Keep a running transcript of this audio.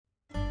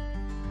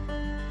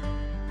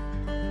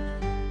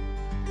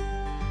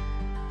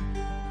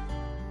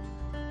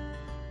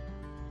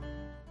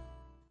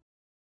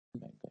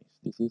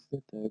is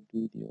the third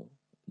video,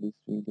 this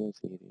video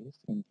series.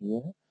 In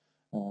here,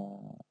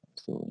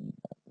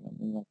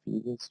 in a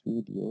previous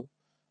video,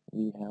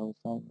 we have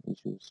some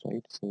issues,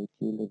 right?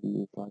 Circular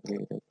view path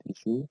related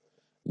issue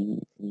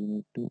we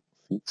need to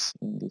fix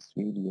in this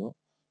video.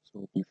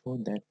 So before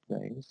that,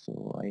 guys,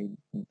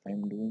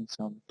 I'm doing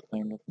some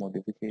kind of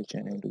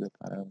modification into the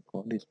current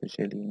code,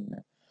 especially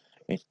in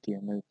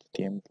HTML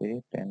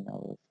template and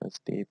our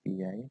first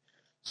API.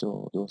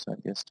 So those are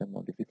just a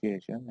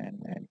modification,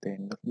 and at the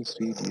end of this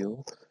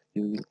video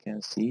you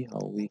can see how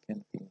we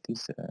can fix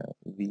this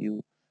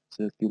view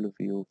circular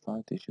view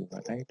path issue.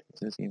 Right,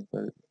 it's a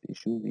simple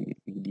issue we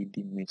did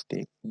in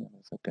mistake in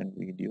our second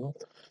video.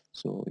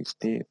 So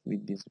stay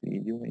with this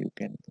video. You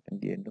can,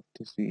 at the end of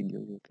this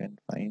video, you can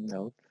find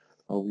out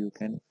how you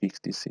can fix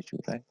this issue,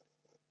 right?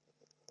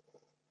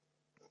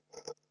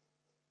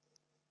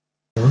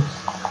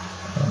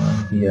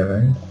 Here,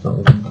 right?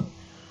 So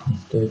in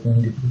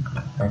statement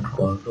and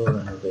control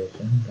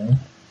annotation, right?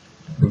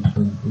 This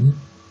should be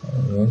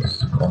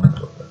yes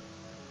controller.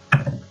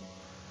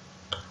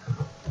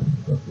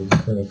 Because this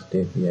is the next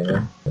API,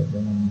 right? So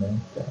then that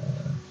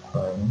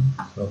fine.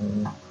 So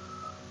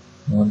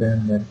more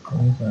than that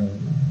case, I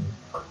need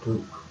to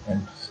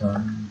add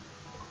some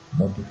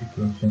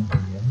modification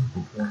here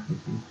because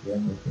this is we are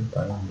using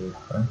time loop,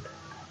 right?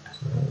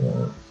 So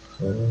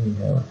we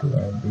have to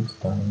add this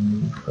time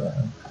loop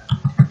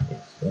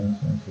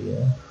extensions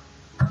here.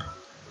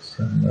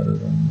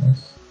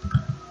 LMS.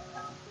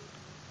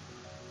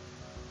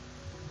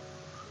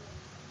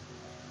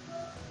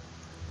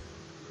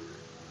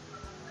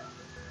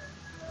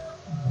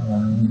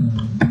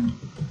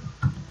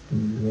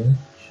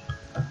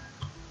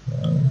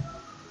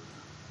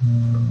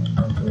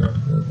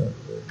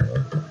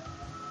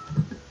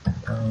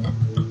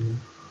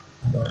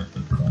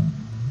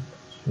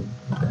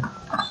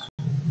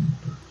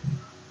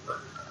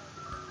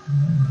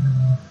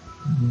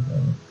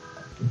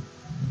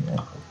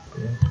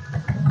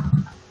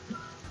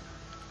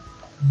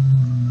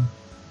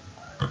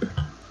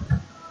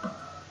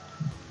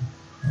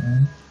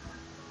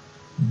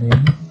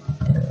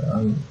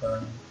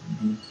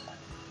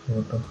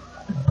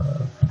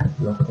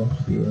 Block of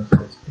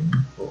CSS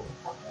info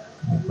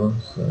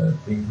because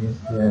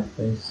previously as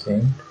I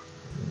said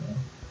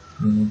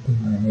we need to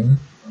manage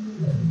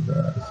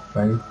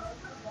Stripe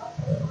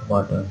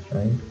buttons,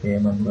 right?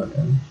 Payment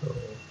buttons. So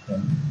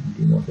when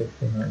demo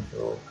section has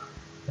show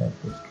that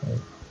the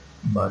Stripe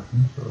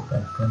button, so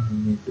that one we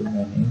need to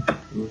manage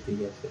through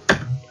CSS.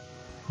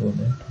 So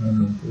that I am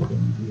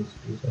including this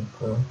piece of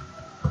code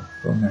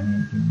for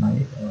managing my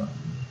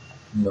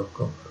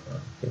lookup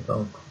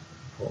checkout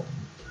form.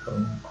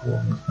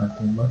 Form is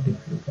nothing but, if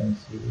you can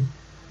see,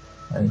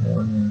 I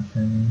have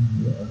mentioned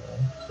here,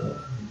 right? So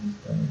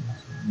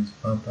this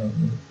part I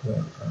need to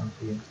add some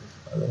CSS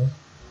colors.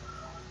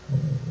 So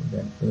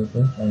that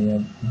purpose I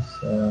have this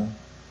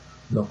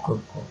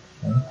lookup code,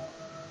 right?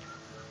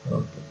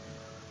 Okay.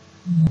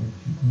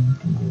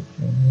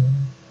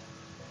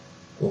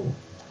 So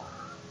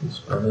this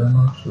color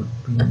node should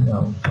be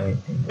outside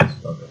in this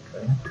bucket,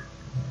 right?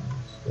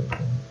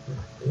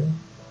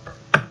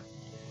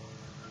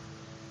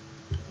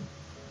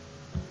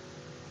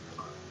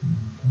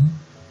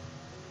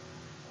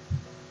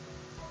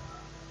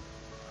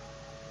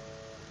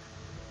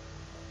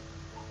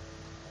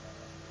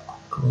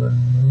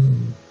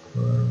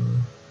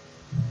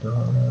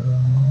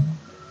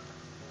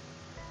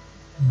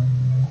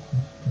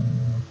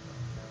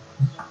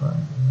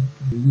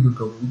 We will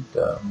go with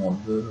the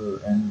module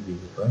and view,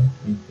 right?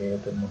 We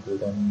create a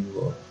module and view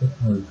object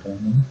and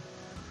returning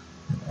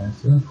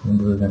as a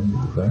module and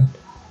view, right?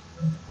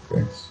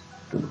 Let's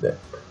do that.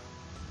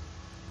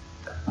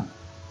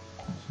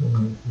 So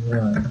here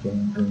I am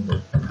changing the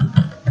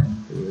and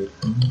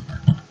creating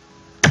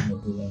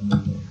module and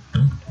view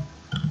object.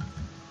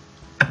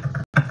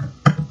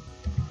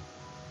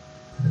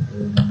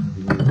 Module and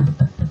view.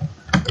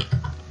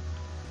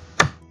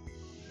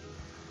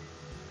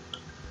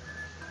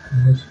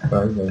 Let's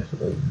try that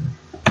way.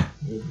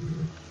 Maybe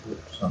it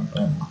should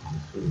sometimes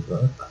this will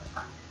work.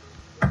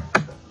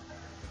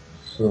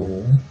 So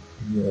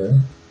here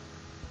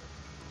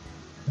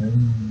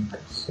I'm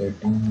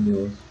setting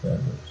those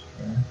values,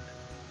 right?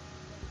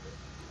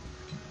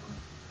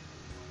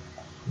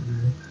 So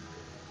those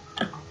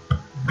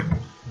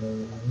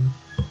values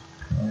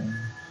I'm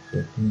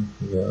setting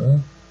here.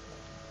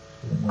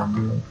 So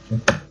module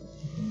object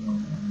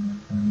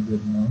I'm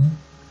good now.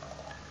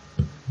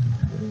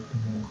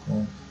 Creating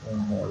a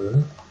model.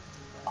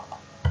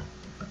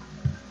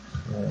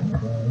 So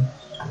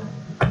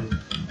this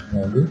is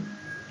model.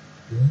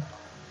 Okay.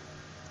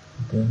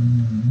 Then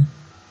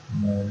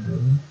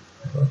module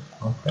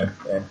of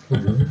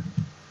attribute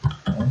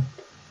and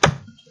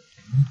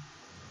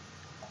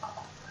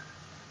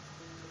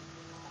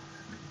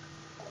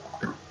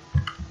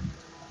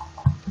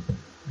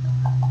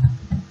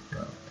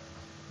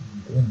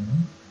then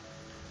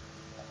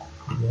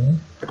here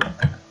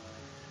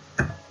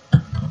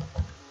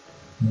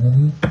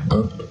module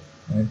dot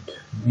at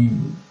view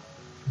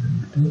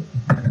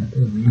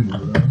into view,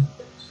 right?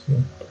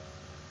 Set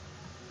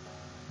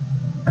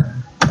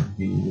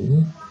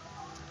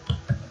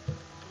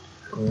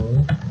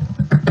for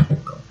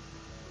checkout.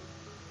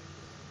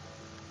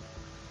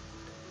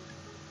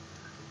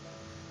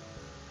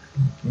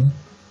 Okay.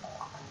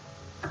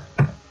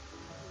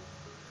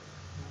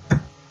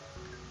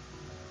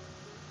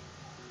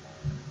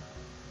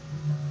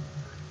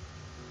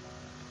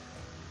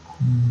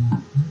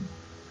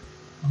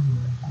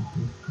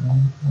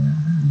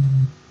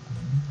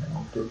 I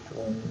need to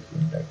show in the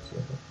syntax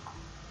here.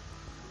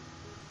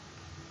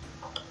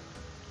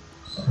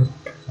 Set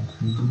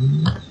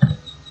field.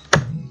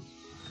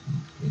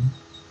 Okay.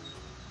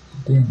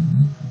 Then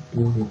it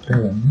will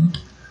return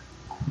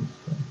this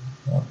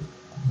one.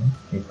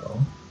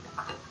 Checkout.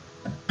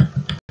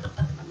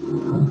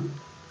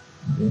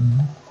 Then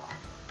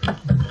it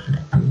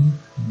will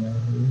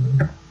manually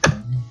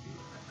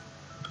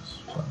this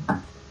one.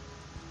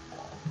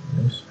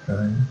 Let's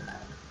try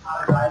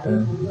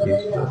return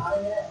this one.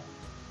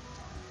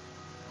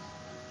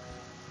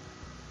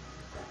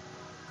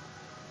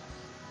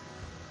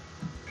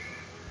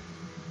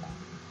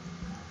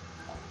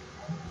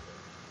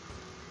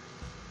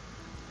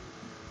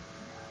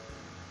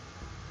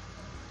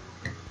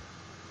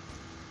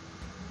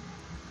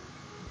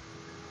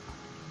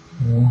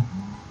 Okay.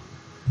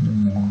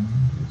 Now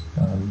this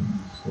time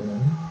so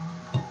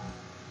okay.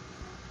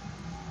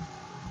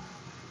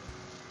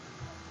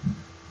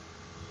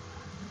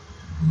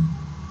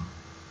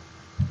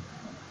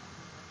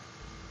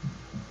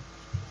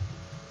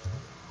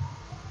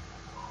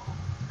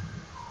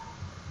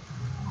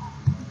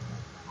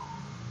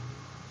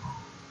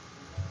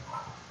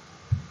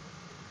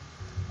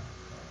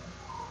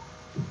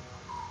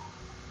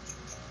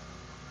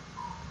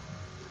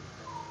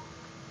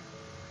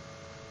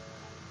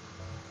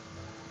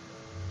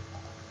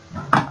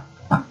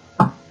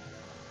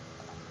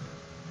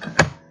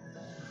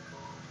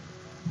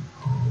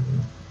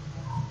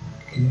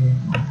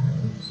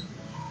 Let's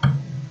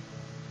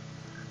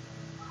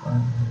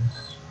run this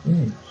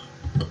page.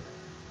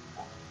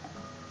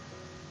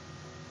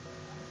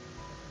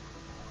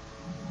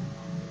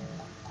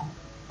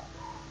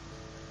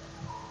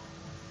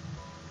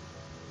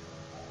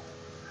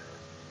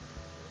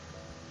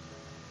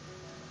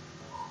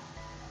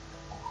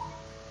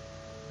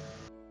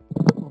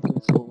 Okay,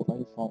 so I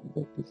found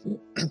that issue.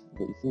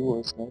 The issue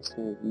was that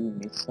so we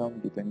missed some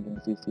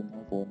dependencies in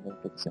our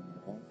phone.xml,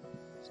 right?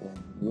 So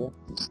here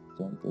this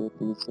template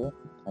is a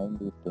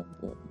time-based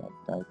template, but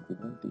I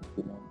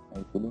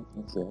couldn't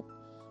insert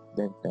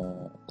that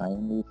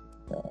time-based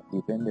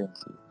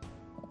dependency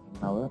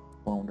in our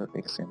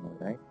phone.xml,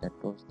 right? That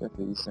was the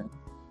reason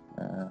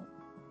uh,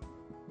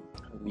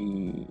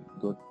 we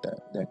got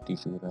that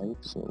issue, right?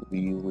 So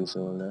we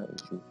resolved the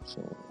issue.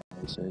 So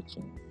I was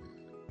searching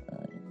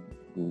in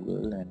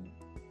Google and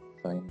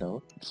find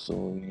out. So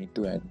we need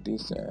to add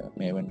this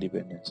Maven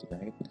dependency,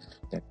 right?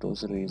 That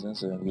was the reason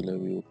regular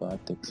view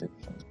path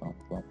exceptions come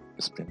from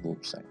Spring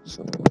Boot side.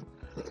 So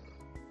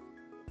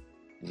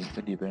these are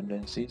the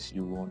dependencies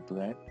you want to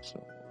add.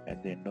 So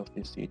at the end of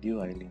this video,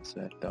 I'll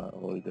insert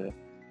all the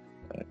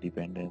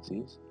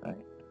dependencies,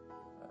 right?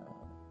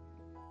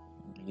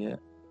 Here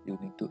you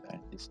need to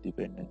add this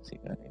dependency,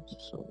 guys.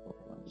 So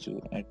once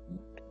you add,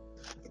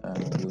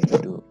 you need to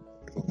do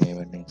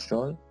Maven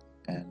install,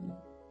 and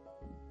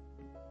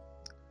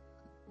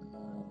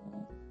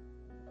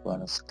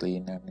once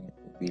clean and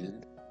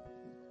build,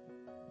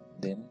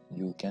 then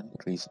you can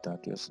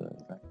restart your server,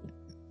 right?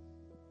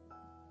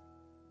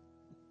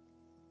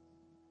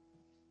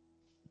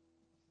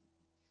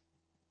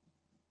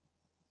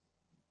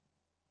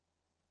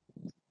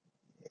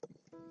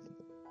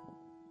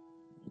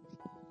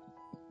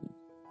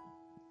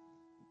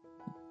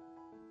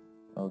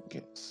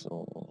 Okay,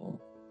 so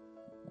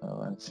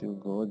once you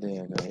go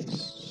there,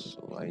 guys,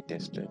 so I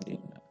tested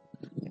in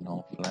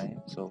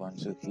offline. So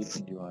once you hit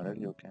in URL,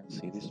 you can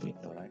see this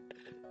window, right?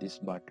 This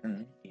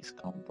button is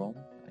come from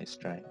a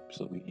Stripe,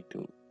 so we need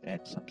to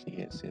add some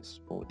CSS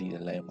for the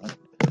alignment.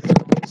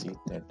 You see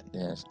that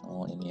there's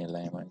no any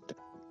alignment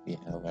we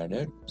have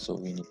added, so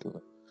we need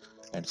to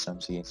add some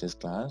CSS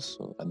class.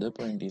 So other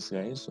point is,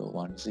 guys, so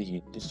once you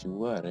hit this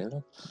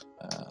URL,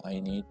 I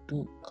need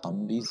to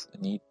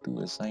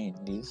assign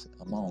this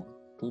amount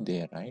to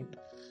there, right?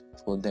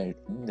 For that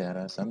there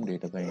are some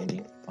data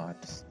binding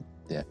parts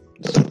there.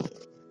 So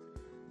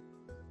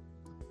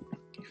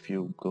if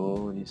you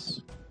go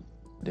this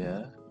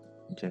there,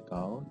 check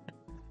out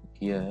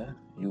here,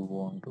 you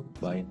want to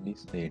bind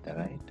this data,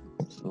 right?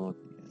 So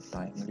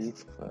finally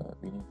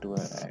we need to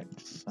add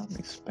some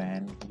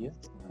expand here,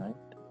 right?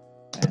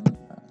 And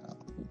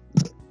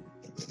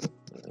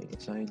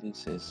inside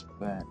this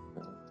expand,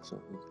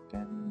 so we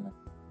can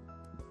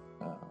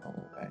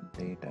add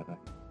data,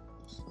 right?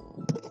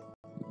 So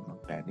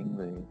not adding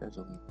the data,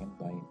 so we can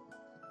bind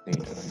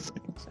data, right,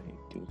 inside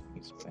using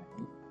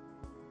expand.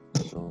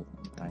 So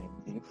time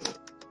diff,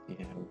 we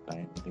have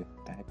time diff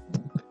tag,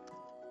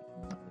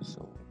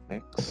 so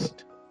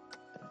text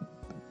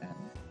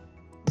and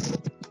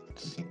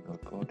single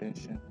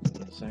quotation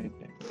inside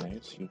that,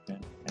 guys, you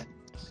can add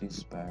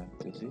this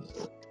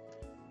parenthesis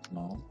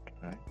mount,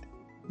 right?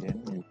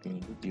 Then you can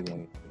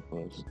divide,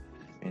 because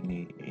when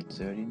we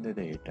insert in the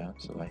data,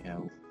 so I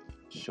have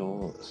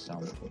show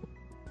some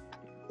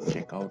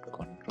checkout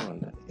control,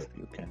 and if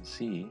you can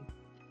see,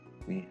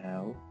 we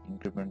have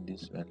increment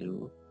this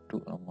value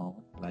to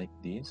amount like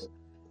this,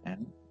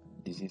 and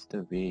this is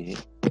the way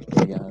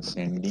we are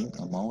sending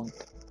amount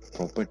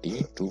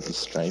property to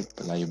Stripe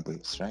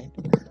libraries, right?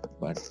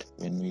 But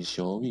when we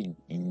showing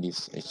in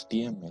this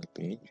HTML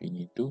page, we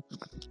need to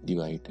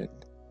divide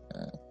it,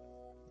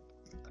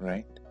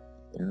 right?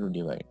 We need to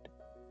divide.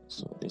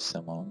 So this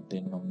amount,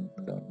 then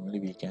only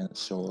we can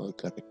show a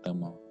correct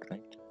amount, right?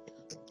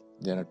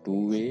 There are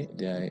two way.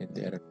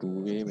 There are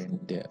two way when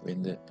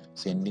the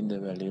sending the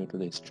value to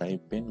the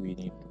Stripe pen, we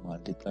need to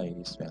multiply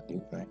this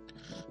value, right?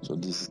 So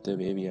this is the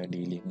way we are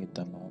dealing with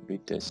the amount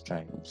with the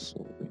Stripe.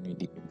 So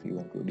if you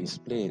want to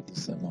display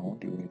this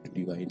amount, you need to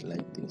divide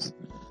like this.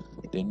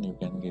 Then you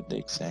can get the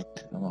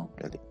exact amount.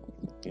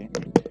 Okay.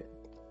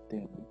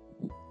 Then,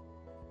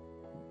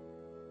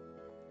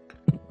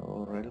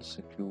 or else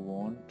if you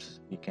want,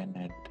 we can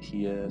add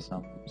here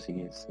some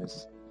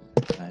CSS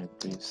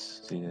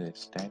libraries,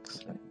 CSS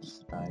tags, right?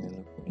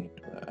 Style.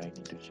 I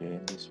need to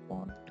change this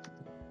font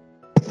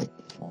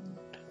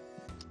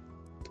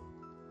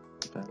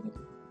style.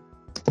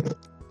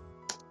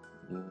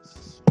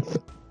 Yes.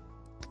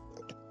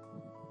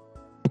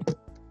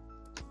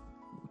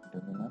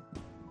 Dominant.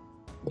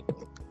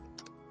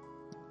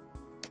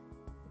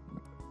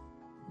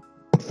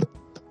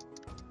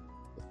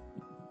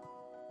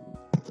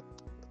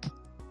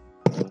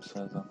 Those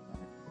are some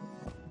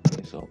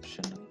is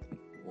optional. If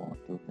you want,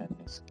 you can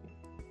escape.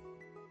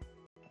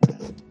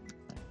 And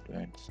to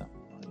add some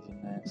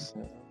margin as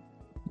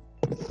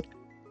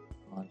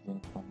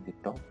margin from the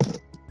top.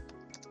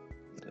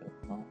 The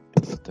amount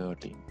is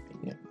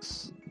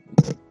 13px.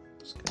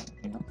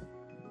 Enough.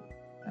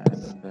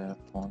 And the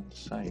font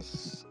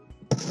size.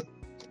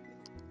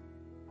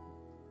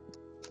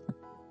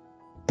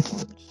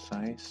 Font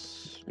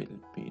size will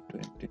be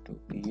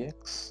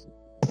 22px.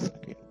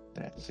 Okay,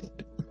 that's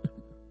it.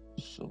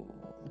 So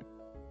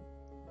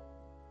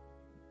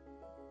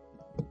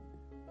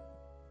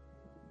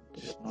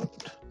it's not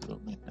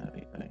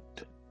luminary,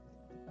 right?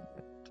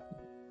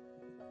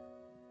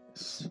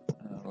 It's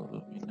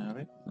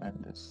luminary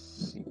and the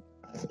C.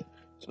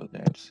 So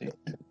that's it.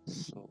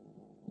 So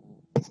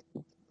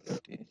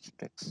this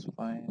text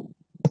fine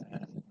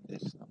and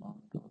this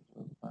amount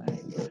also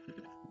fine.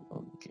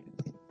 Okay,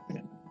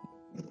 when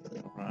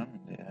you run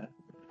there,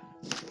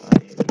 I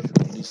need to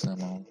show this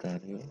amount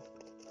value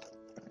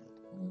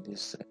in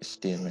this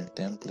HTML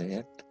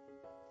template.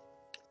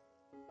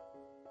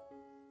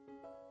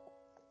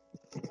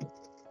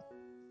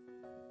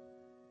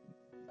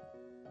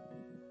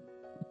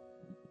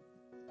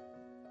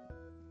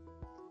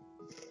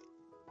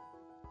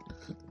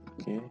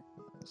 Okay,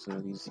 so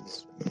this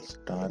is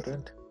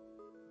started,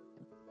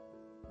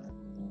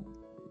 and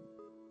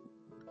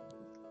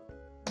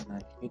when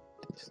I hit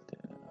this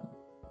there,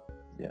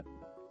 yeah,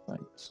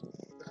 fine. So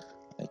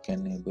I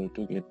can able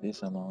to get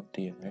this amount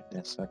here, right?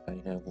 That's what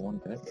I have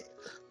wanted.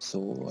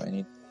 So I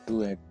need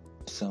to add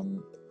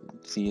some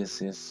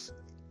CSS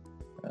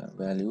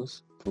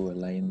values to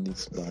align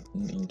this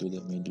button into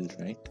the middle,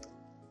 right?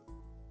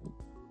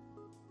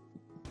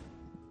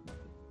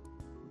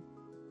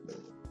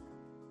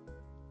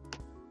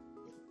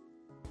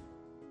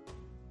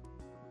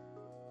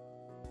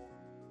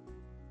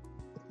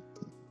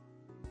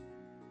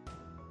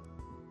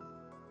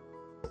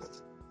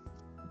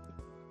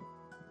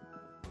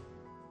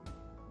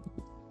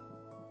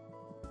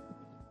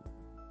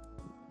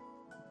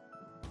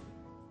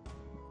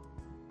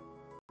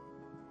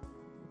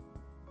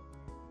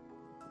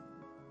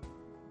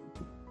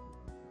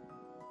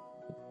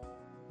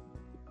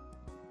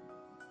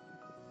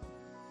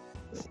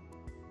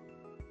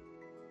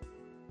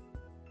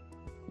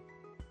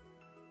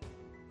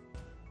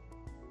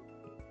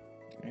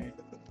 Okay,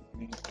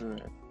 need to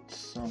add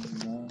some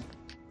more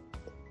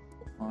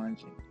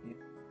margin here.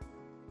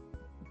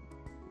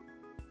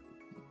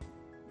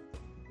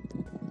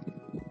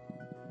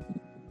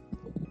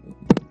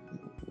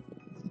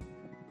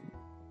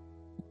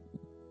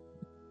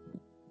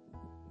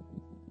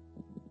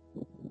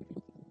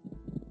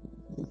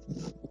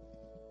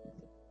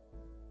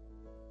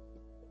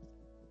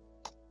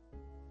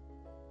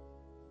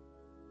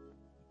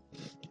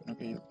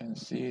 Okay, you can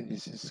see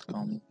this is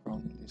come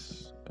from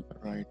this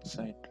right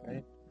side,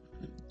 right?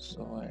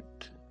 So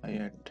I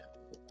add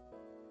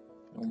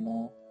few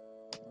more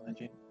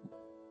margin.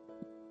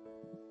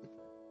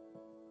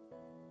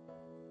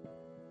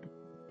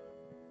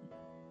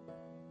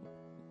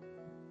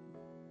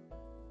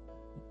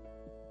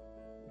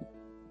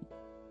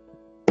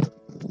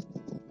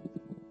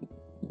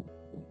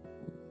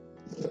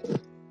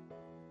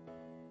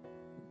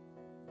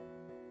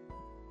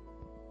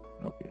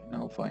 Okay,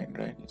 now fine,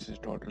 right? This is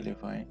totally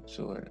fine.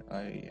 So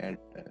I add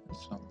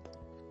some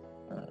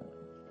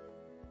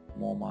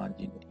more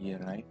margin here,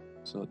 right?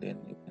 So then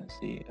you can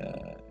see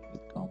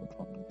it come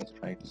from this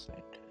right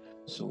side.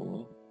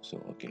 So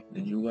okay,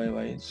 the UI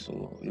wise,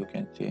 so you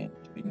can change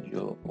in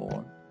your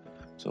own.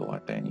 So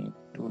what I need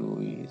to do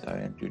is I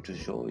want you to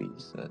show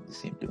is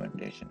this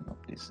implementation of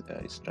this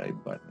stripe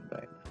button,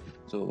 right?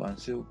 So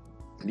once you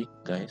click,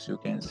 guys, you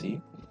can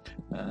see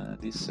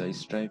this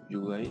stripe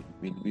UI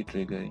will be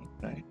triggering,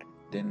 right?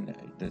 Then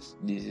this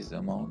is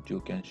amount you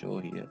can show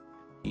here.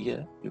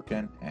 Here you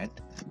can add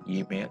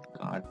email,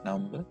 card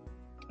number,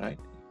 right?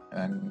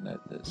 And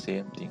the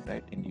same thing,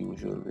 right? In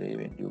usual way,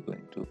 when you're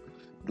going to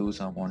do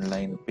some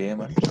online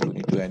payment, you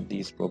need to add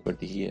this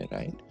property here,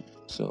 right?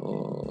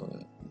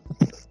 So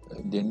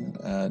then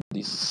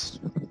this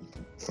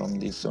from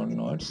this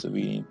onwards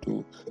we need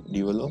to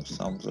develop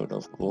some sort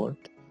of code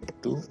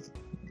to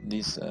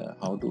this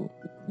how to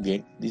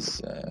get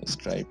this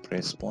stripe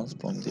response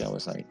from the our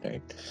side,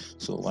 right?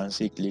 So once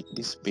we click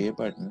this pay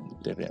button,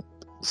 the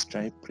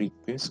stripe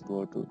request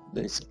go to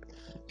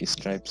the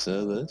stripe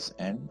servers,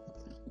 and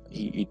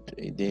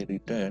they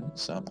return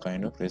some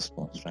kind of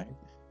response, right?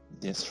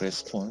 This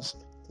response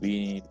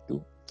we need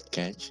to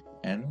catch,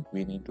 and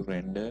we need to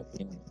render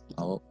in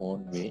our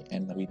own way,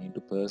 and we need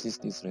to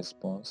persist this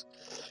response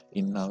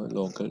in our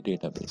local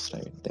database,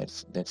 right?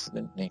 That's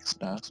the next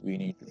task we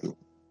need to do.